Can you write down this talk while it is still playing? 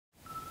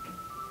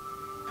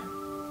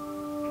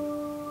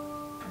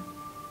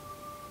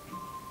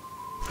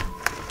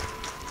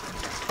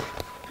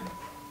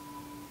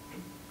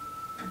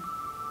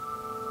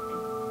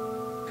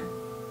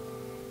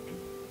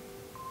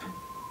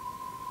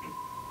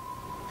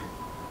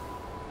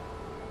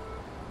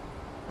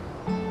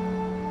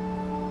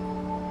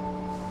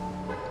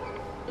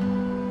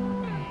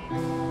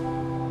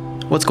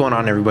What's going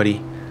on,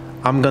 everybody?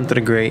 I'm Gunther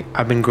the Great.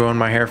 I've been growing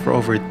my hair for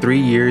over 3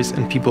 years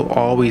and people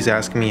always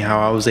ask me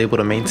how I was able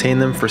to maintain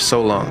them for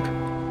so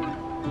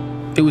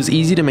long. It was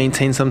easy to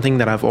maintain something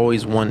that I've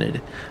always wanted,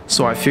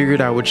 so I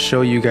figured I would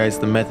show you guys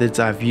the methods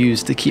I've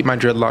used to keep my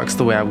dreadlocks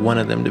the way I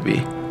wanted them to be.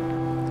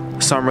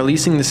 So I'm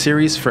releasing the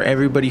series for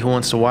everybody who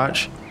wants to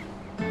watch.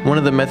 One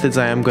of the methods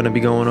I am going to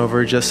be going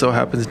over just so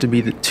happens to be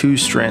the 2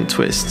 strand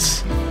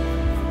twists.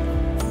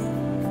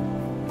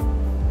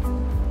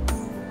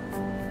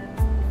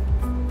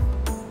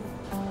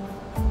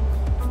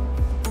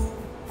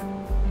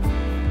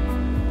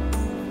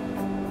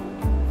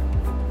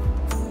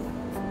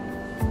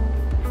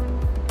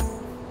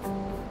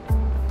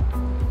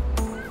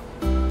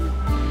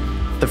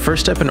 The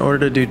first step in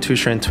order to do 2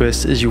 strand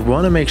twists is you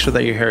want to make sure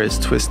that your hair is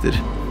twisted.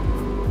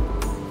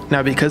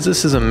 Now, because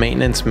this is a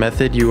maintenance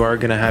method, you are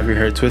going to have your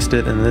hair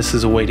twisted, and this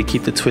is a way to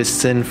keep the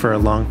twists in for a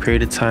long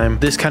period of time.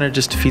 This kind of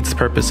just defeats the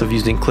purpose of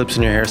using clips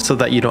in your hair so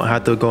that you don't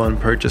have to go and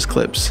purchase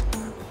clips.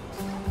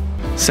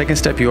 Second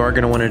step you are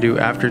going to want to do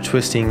after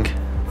twisting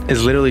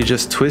is literally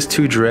just twist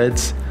 2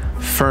 dreads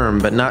firm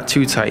but not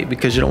too tight,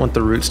 because you don't want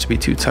the roots to be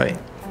too tight.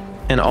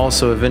 And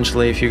also,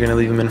 eventually, if you're going to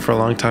leave them in for a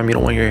long time, you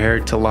don't want your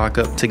hair to lock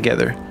up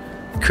together,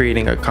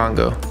 creating a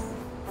Congo.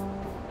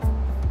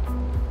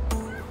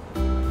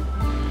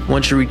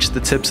 Once you reach the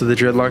tips of the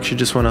dreadlocks, you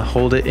just want to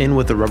hold it in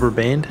with a rubber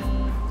band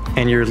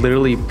and you're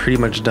literally pretty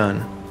much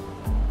done.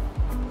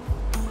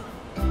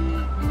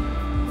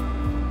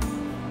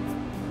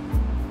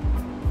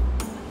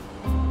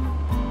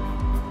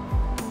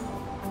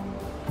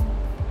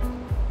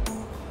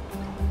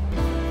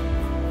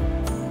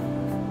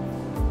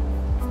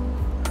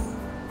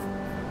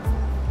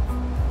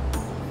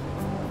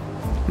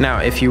 Now,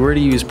 if you were to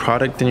use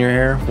product in your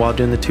hair while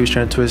doing the 2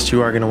 strand twist,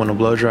 you are going to want to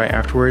blow dry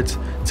afterwards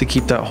to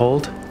keep that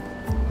hold.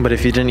 But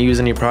if you didn't use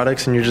any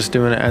products and you're just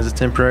doing it as a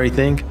temporary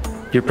thing,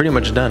 you're pretty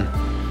much done.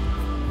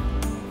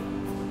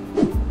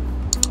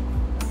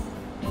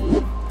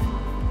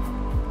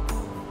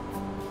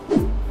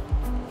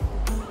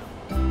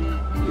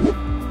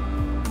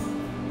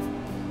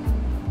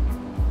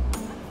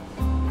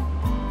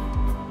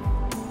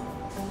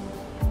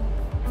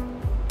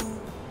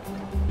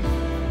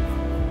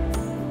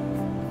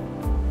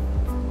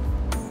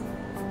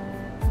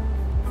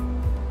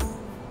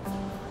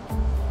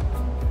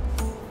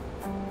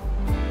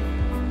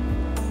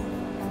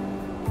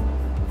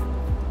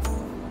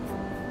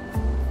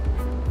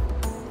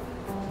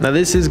 Now,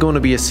 this is going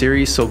to be a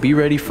series, so be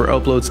ready for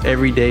uploads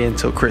every day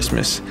until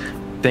Christmas.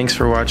 Thanks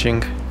for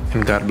watching,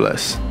 and God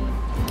bless.